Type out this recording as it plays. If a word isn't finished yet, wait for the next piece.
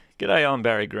G'day, I'm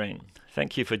Barry Green.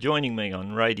 Thank you for joining me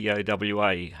on Radio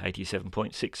WA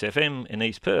 87.6 FM in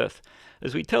East Perth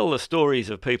as we tell the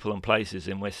stories of people and places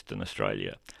in Western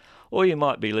Australia. Or you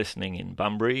might be listening in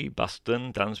Bunbury,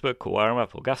 Buston, Dunsborough,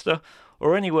 Warramup, Augusta,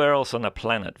 or anywhere else on the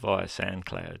planet via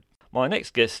SoundCloud. My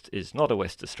next guest is not a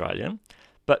West Australian,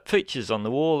 but features on the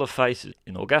wall of faces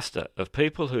in Augusta of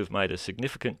people who've made a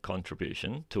significant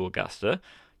contribution to Augusta,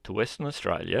 to Western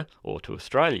Australia, or to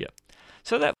Australia.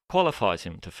 So that qualifies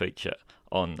him to feature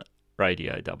on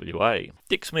Radio WA.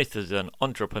 Dick Smith is an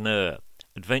entrepreneur,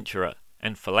 adventurer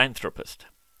and philanthropist.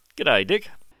 G'day,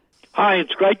 Dick. Hi,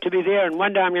 it's great to be there, and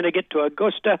one day I'm going to get to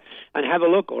Augusta and have a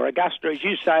look, or Augusta as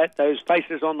you say it, those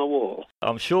faces on the wall.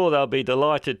 I'm sure they'll be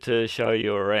delighted to show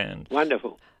you around.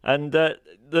 Wonderful. And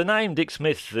the name Dick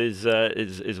Smith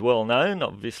is well known,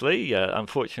 obviously.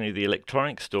 Unfortunately, the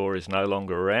electronics store is no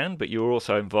longer around, but you were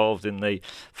also involved in the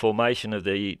formation of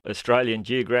the Australian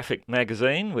Geographic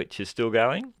magazine, which is still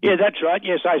going. Yeah, that's right.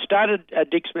 Yes, I started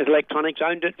at Dick Smith Electronics,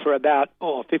 owned it for about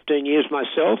 15 years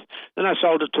myself. Then I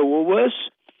sold it to Woolworths.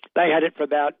 They had it for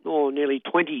about nearly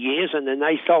 20 years, and then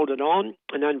they sold it on.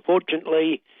 And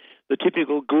unfortunately, the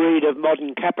typical greed of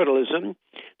modern capitalism,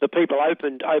 the people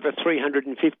opened over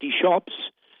 350 shops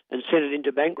and sent it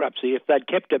into bankruptcy. If they'd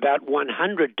kept about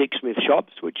 100 Dick Smith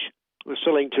shops, which were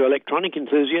selling to electronic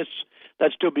enthusiasts,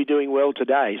 they'd still be doing well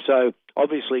today. So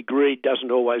obviously greed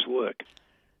doesn't always work.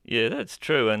 Yeah, that's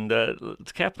true. And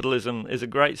capitalism is a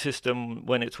great system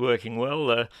when it's working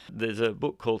well. There's a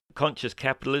book called Conscious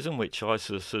Capitalism, which I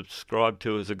subscribe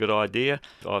to as a good idea.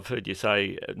 I've heard you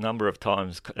say a number of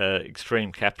times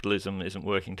extreme capitalism isn't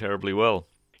working terribly well.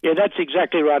 Yeah, that's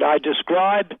exactly right.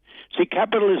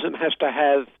 Capitalism has to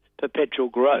have perpetual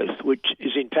growth, which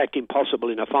is in fact impossible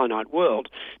in a finite world.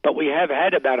 But we have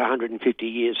had about 150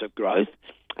 years of growth.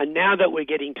 And now that we're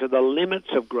getting to the limits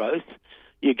of growth,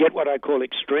 you get what I call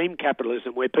extreme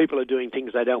capitalism, where people are doing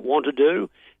things they don't want to do,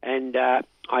 and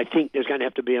I think there's going to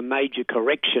have to be a major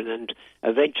correction, and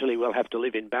eventually we'll have to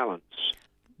live in balance.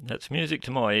 That's music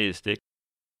to my ears, Dick.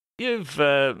 You've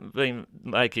been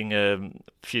making a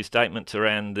few statements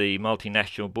around the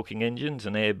multinational booking engines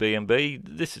and Airbnb.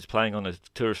 This is playing on a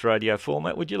tourist radio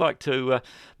format. Would you like to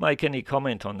make any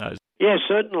comment on those? Yes,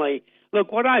 certainly.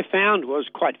 Look, what I found was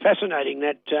quite fascinating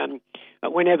that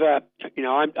whenever,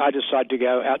 I decide to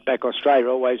go outback Australia, I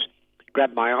always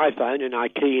grab my iPhone and I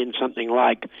key in something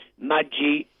like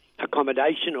Mudgee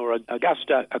accommodation or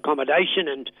Augusta accommodation,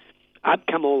 and up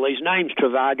come all these names,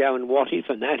 Travago and What If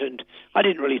and that, and I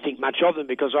didn't really think much of them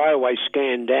because I always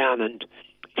scanned down and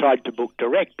tried to book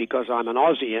direct because I'm an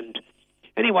Aussie. And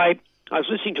anyway, I was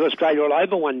listening to Australia All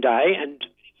Over one day, and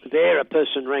there a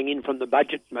person rang in from the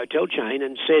budget motel chain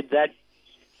and said that,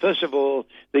 first of all,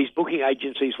 these booking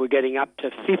agencies were getting up to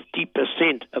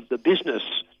 50% of the business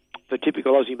for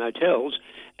typical Aussie motels,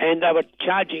 and they were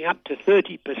charging up to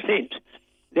 30%.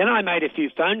 Then I made a few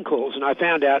phone calls, and I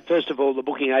found out, first of all, the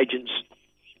booking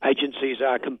agencies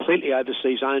are completely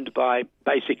overseas, owned by,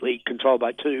 basically controlled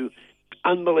by two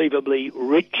unbelievably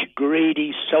rich,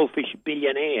 greedy, selfish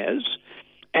billionaires,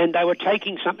 and they were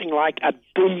taking something like $1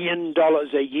 billion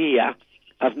a year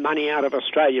of money out of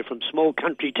Australia from small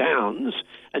country towns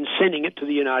and sending it to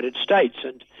the United States.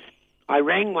 And I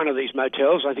rang one of these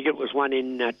motels, I think it was one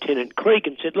in Tennant Creek,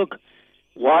 and said, look,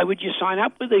 why would you sign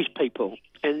up with these people?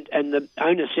 And the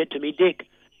owner said to me, Dick,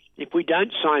 if we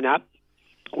don't sign up,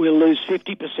 we'll lose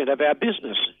 50% of our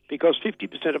business, because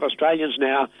 50% of Australians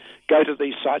now go to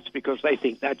these sites because they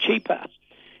think they're cheaper.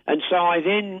 And so I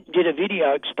then did a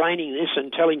video explaining this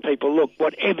and telling people, look,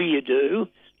 whatever you do,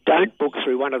 don't book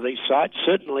through one of these sites.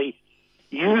 Certainly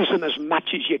use them as much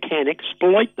as you can,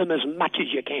 exploit them as much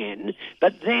as you can,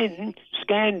 but then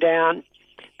scan down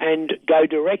and go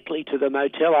directly to the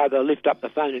motel, either lift up the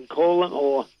phone and call them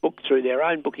or book through their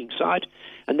own booking site,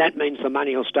 and that means the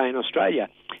money will stay in Australia.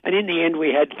 And in the end,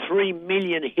 we had 3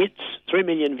 million hits, 3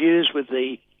 million views with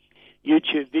the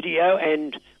YouTube video,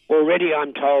 and already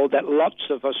I'm told that lots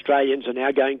of Australians are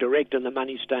now going direct and the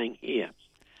money's staying here.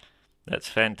 That's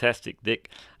fantastic, Dick.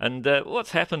 And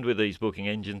what's happened with these booking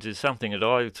engines is something that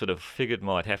I sort of figured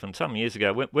might happen some years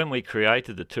ago. When we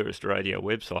created the Tourist Radio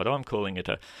website, I'm calling it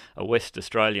a West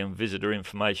Australian Visitor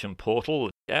Information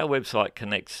Portal. Our website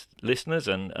connects listeners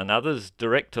and others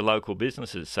direct to local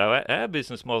businesses. So our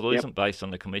business model isn't based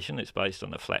on the commission, it's based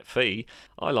on a flat fee.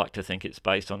 I like to think it's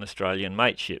based on Australian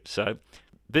mateship. So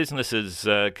businesses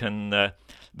can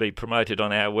be promoted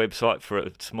on our website for a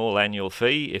small annual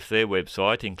fee if their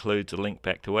website includes a link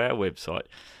back to our website.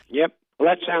 Yep. Well,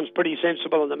 that sounds pretty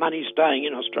sensible, and the money's staying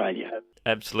in Australia.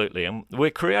 Absolutely, and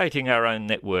we're creating our own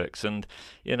networks, and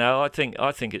I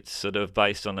think it's sort of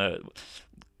based on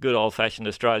good old-fashioned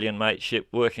Australian mateship,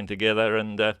 working together,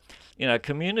 and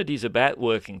community's about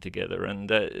working together.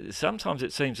 And sometimes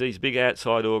it seems these big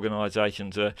outside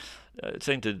organisations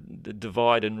seem to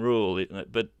divide and rule,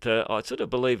 but I sort of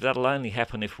believe that'll only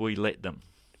happen if we let them.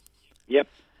 Yep.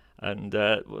 And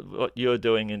what you're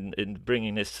doing in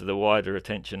bringing this to the wider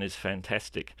attention is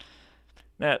fantastic.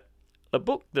 Now, a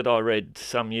book that I read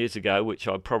some years ago, which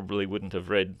I probably wouldn't have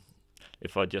read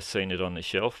if I'd just seen it on the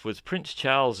shelf, was Prince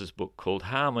Charles's book called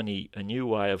Harmony, A New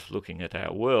Way of Looking at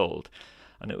Our World.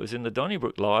 And it was in the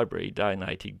Donnybrook Library,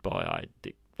 donated by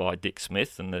Dick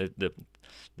Smith, and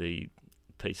the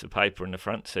piece of paper in the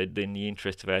front said, "In the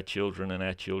interest of our children and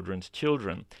our children's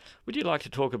children." Would you like to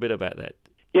talk a bit about that?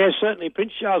 Yes, certainly.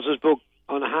 Prince Charles's book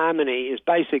on harmony is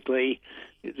basically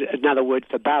another word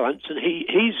for balance, and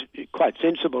he's quite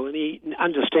sensible, and he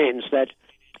understands that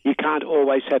you can't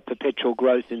always have perpetual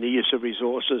growth in the use of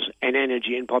resources and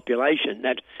energy and population,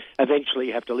 that eventually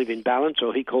you have to live in balance,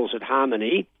 or he calls it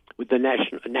harmony, with the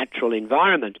natural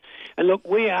environment. And look,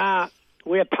 we're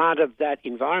part of that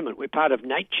environment. We're part of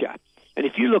nature. And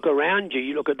if you look around you,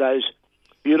 you look at those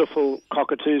beautiful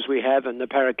cockatoos we have and the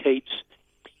parakeets,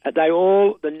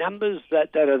 the numbers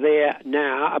that are there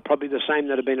now are probably the same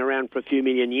that have been around for a few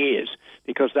million years,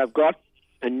 because they've got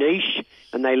a niche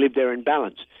and they live there in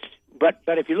balance. But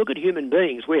if you look at human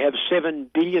beings, we have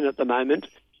 7 billion at the moment.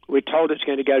 We're told it's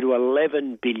going to go to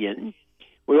 11 billion.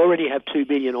 We already have 2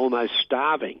 billion almost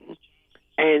starving.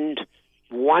 And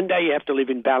one day you have to live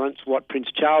in balance. What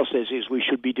Prince Charles says is we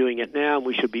should be doing it now, and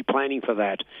we should be planning for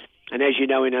that. And as you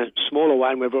know, in a smaller way,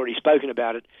 and we've already spoken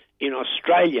about it, in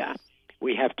Australia,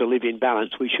 we have to live in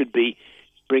balance. We should be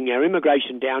bringing our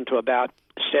immigration down to about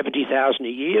 70,000 a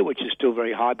year, which is still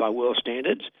very high by world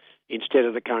standards, instead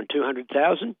of the current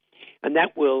 200,000. And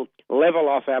that will level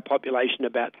off our population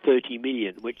about 30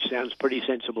 million, which sounds pretty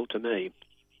sensible to me.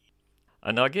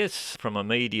 And I guess from a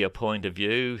media point of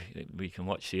view, we can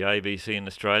watch the ABC in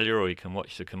Australia, or you can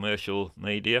watch the commercial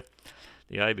media.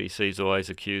 The ABC is always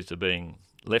accused of being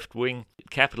left-wing.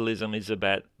 Capitalism is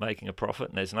about making a profit,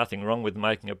 and there's nothing wrong with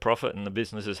making a profit, and the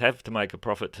businesses have to make a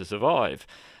profit to survive.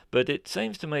 But it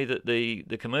seems to me that the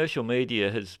commercial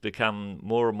media has become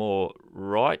more and more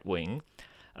right-wing,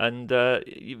 and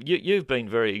you've been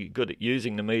very good at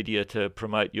using the media to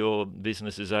promote your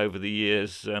businesses over the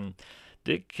years.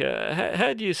 Dick,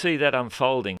 how do you see that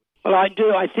unfolding? Well, I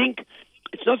do. I think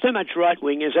it's not so much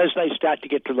right-wing as they start to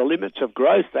get to the limits of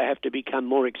growth, they have to become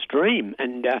more extreme.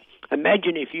 And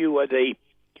imagine if you were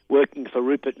working for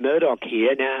Rupert Murdoch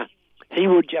here. Now, he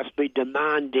would just be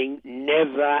demanding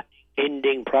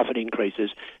never-ending profit increases.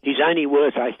 He's only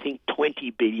worth, I think,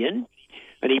 20 billion.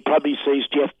 And he probably sees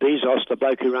Jeff Bezos, the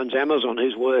bloke who runs Amazon,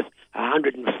 who's worth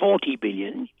 140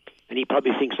 billion. And he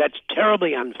probably thinks that's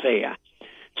terribly unfair.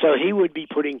 So he would be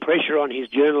putting pressure on his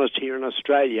journalists here in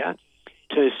Australia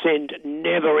to send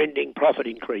never-ending profit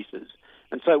increases.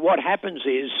 And so what happens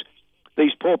is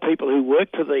these poor people who work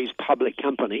for these public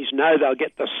companies know they'll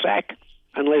get the sack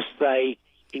unless they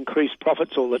increase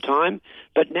profits all the time.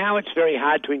 But now it's very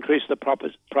hard to increase the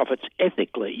profits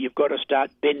ethically. You've got to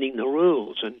start bending the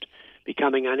rules and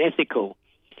becoming unethical.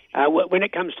 When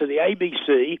it comes to the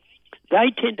ABC,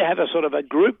 they tend to have a sort of a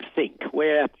group think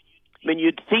where,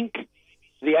 you'd think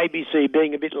the ABC,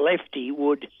 being a bit lefty,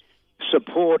 would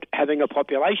support having a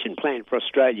population plan for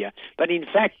Australia. But in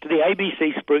fact, the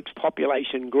ABC spooks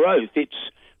population growth. It's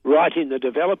right in the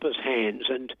developers' hands,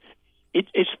 and it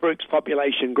spooks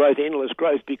population growth, endless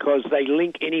growth, because they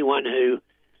link anyone who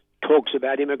talks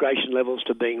about immigration levels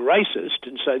to being racist,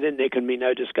 and so then there can be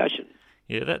no discussion.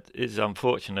 Yeah, that is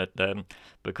unfortunate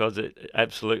because it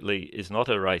absolutely is not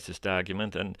a racist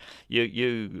argument, and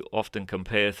you often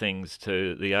compare things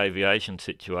to the aviation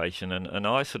situation, and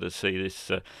I sort of see this,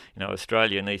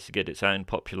 Australia needs to get its own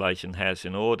population house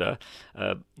in order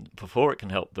before it can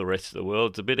help the rest of the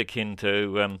world. It's a bit akin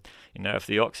to, if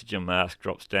the oxygen mask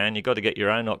drops down, you've got to get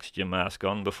your own oxygen mask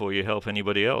on before you help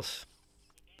anybody else.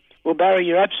 Well, Barry,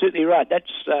 you're absolutely right.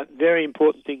 That's a very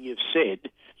important thing you've said.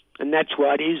 And that's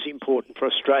why it is important for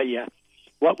Australia.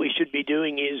 What we should be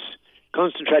doing is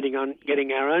concentrating on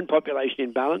getting our own population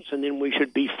in balance, and then we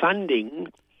should be funding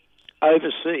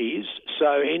overseas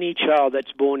so any child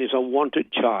that's born is a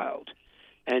wanted child.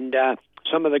 And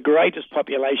some of the greatest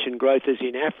population growth is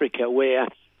in Africa, where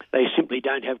they simply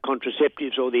don't have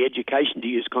contraceptives or the education to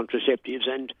use contraceptives.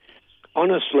 And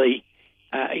honestly,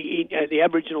 the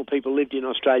Aboriginal people lived in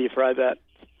Australia for over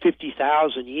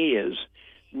 50,000 years,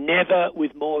 never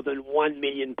with more than 1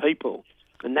 million people.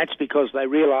 And that's because they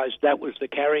realised that was the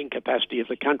carrying capacity of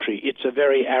the country. It's a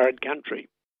very arid country.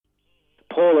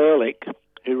 Paul Ehrlich,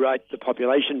 who wrote The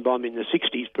Population Bomb in the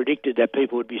 60s, predicted that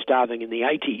people would be starving in the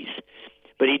 80s.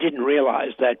 But he didn't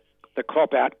realise that the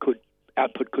crop output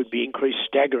could be increased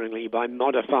staggeringly by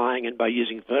modifying and by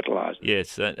using fertilisers.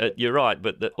 Yes, you're right,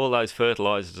 but all those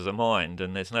fertilisers are mined,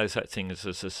 and there's no such thing as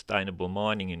a sustainable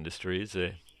mining industry, is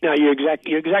there? No, you're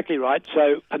exactly right.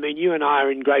 So, I mean, you and I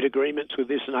are in great agreements with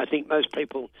this, and I think most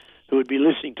people who would be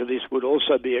listening to this would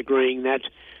also be agreeing that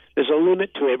there's a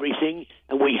limit to everything,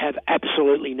 and we have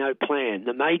absolutely no plan.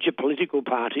 The major political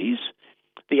parties,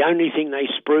 the only thing they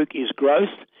spruik is growth.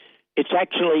 It's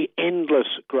actually endless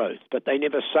growth, but they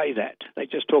never say that. They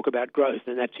just talk about growth,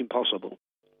 and that's impossible.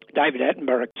 David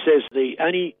Attenborough says the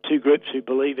only two groups who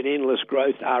believe in endless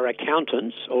growth are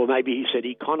accountants, or maybe he said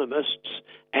economists,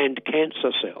 and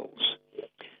cancer cells.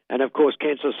 And of course,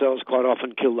 cancer cells quite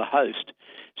often kill the host.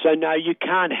 So no, you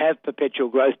can't have perpetual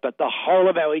growth, but the whole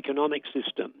of our economic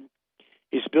system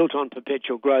is built on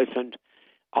perpetual growth, and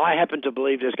I happen to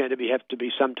believe there's going to have to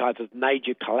be some type of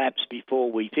major collapse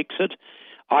before we fix it.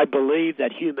 I believe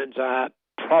that humans are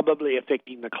probably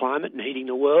affecting the climate and heating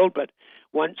the world, but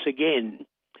once again,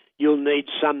 you'll need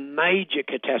some major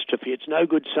catastrophe. It's no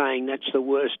good saying that's the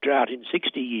worst drought in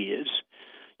 60 years.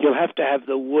 You'll have to have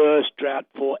the worst drought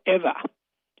forever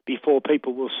before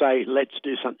people will say, let's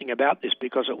do something about this,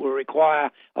 because it will require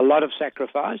a lot of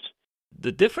sacrifice.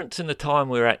 The difference in the time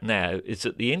we're at now is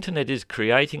that the internet is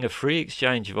creating a free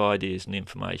exchange of ideas and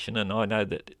information, and I know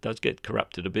that it does get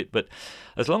corrupted a bit, but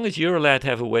as long as you're allowed to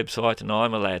have a website and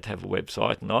I'm allowed to have a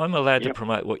website and I'm allowed to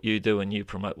promote what you do and you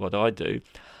promote what I do,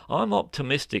 I'm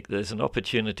optimistic there's an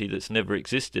opportunity that's never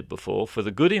existed before for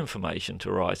the good information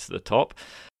to rise to the top.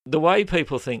 The way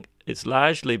people think it's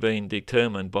largely been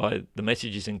determined by the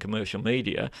messages in commercial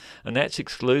media, and that's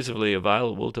exclusively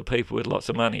available to people with lots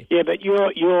of money. Yeah, but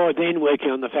you're then working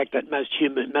on the fact that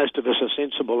most of us are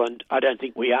sensible, and I don't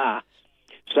think we are.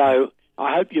 So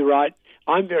I hope you're right.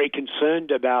 I'm very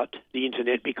concerned about the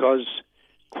internet because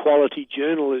quality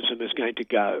journalism is going to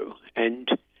go, and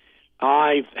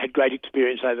I've had great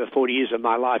experience over 40 years of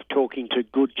my life talking to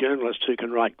good journalists who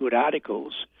can write good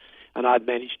articles, and I've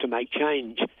managed to make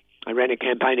change. I ran a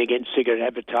campaign against cigarette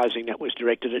advertising that was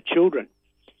directed at children,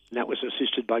 and that was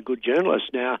assisted by good journalists.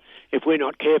 Now, if we're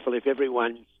not careful, if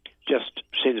everyone just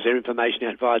sends their information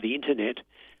out via the internet,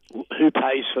 who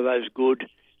pays for those good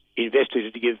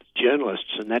investigative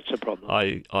journalists? And that's a problem.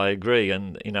 I agree.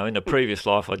 And, in a previous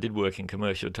life, I did work in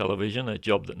commercial television, a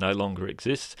job that no longer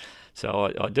exists.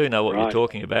 So I do know what you're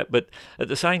talking about. But at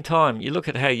the same time, you look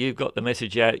at how you've got the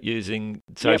message out using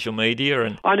social media.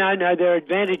 And I know there are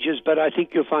advantages, but I think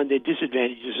you'll find there are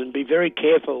disadvantages, and be very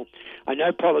careful. I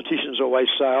know politicians always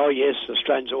say, oh, yes,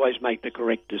 Australians always make the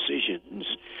correct decisions.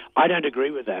 I don't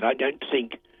agree with that. I don't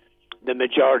think the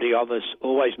majority of us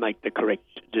always make the correct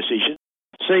decision.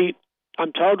 See,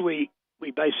 I'm told we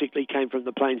basically came from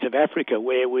the plains of Africa,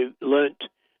 where we've learnt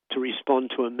to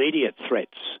respond to immediate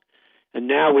threats. And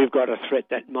now we've got a threat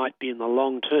that might be in the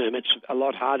long term. It's a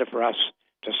lot harder for us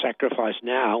to sacrifice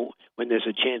now when there's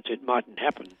a chance it mightn't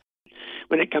happen.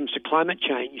 When it comes to climate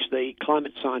change, the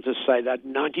climate scientists say they're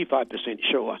 95%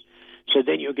 sure. So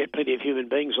then you'll get plenty of human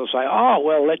beings who'll say, oh,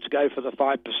 well, let's go for the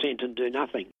 5% and do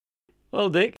nothing. Well,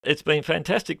 Dick, it's been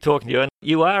fantastic talking to you, and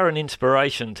you are an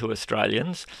inspiration to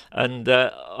Australians, and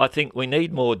I think we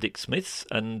need more Dick Smiths,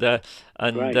 and so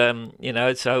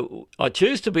I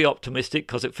choose to be optimistic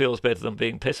because it feels better than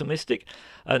being pessimistic,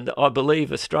 and I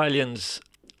believe Australians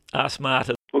are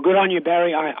smarter. Well, good on you,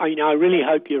 Barry. I really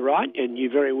hope you're right, and you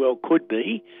very well could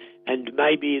be, and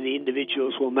maybe the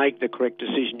individuals will make the correct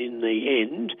decision in the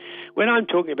end. When I'm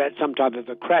talking about some type of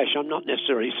a crash, I'm not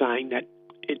necessarily saying that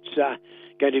it's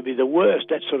going to be the worst.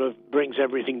 That sort of brings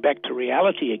everything back to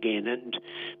reality again. And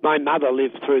my mother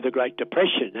lived through the Great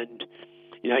Depression, and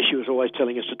she was always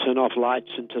telling us to turn off lights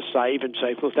and to save and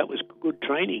so forth. That was good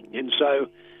training. And so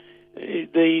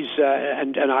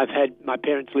and I've had my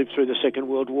parents live through the Second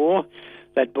World War.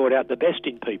 That brought out the best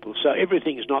in people. So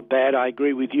everything's not bad. I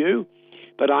agree with you,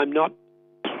 but I'm not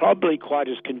probably quite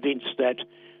as convinced that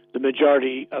the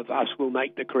majority of us will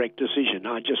make the correct decision.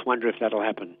 I just wonder if that'll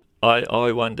happen.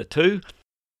 I wonder too.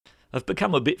 I've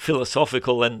become a bit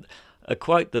philosophical, and a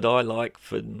quote that I like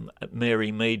from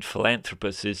Mary Mead,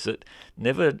 philanthropist, is that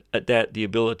never doubt the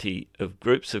ability of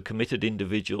groups of committed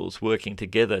individuals working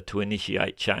together to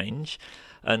initiate change.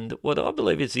 And what I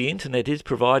believe is the internet is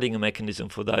providing a mechanism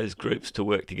for those groups to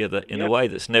work together in a way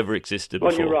that's never existed before.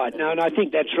 Well, you're right. No, and I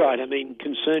think that's right. I mean,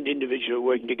 concerned individuals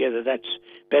working together, that's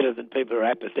better than people who are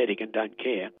apathetic and don't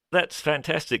care. That's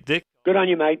fantastic, Dick. Good on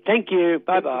you, mate. Thank you.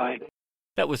 Bye-bye.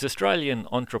 That was Australian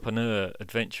entrepreneur,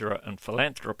 adventurer and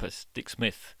philanthropist Dick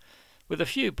Smith, with a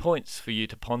few points for you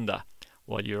to ponder.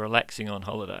 while you're relaxing on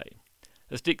holiday.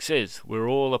 As Dick says, we're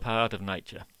all a part of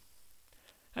nature.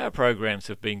 Our programs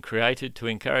have been created to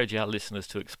encourage our listeners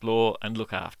to explore and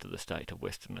look after the state of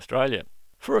Western Australia.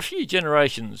 For a few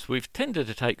generations, we've tended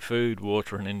to take food,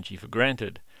 water and energy for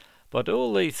granted, but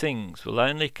all these things will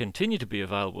only continue to be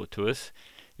available to us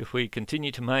if we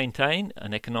continue to maintain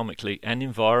an economically and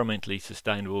environmentally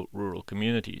sustainable rural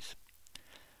communities.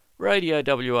 Radio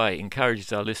WA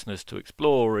encourages our listeners to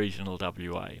explore regional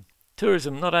WA.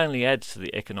 Tourism not only adds to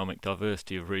the economic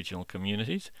diversity of regional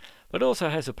communities, but also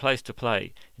has a place to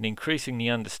play in increasing the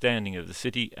understanding of the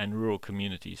city and rural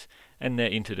communities and their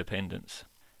interdependence.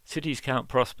 Cities can't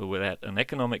prosper without an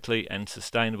economically and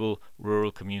sustainable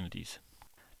rural communities.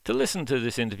 To listen to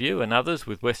this interview and others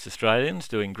with West Australians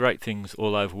doing great things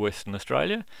all over Western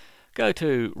Australia, go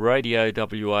to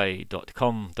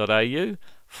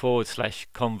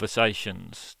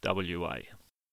radiowa.com.au/conversationsWA.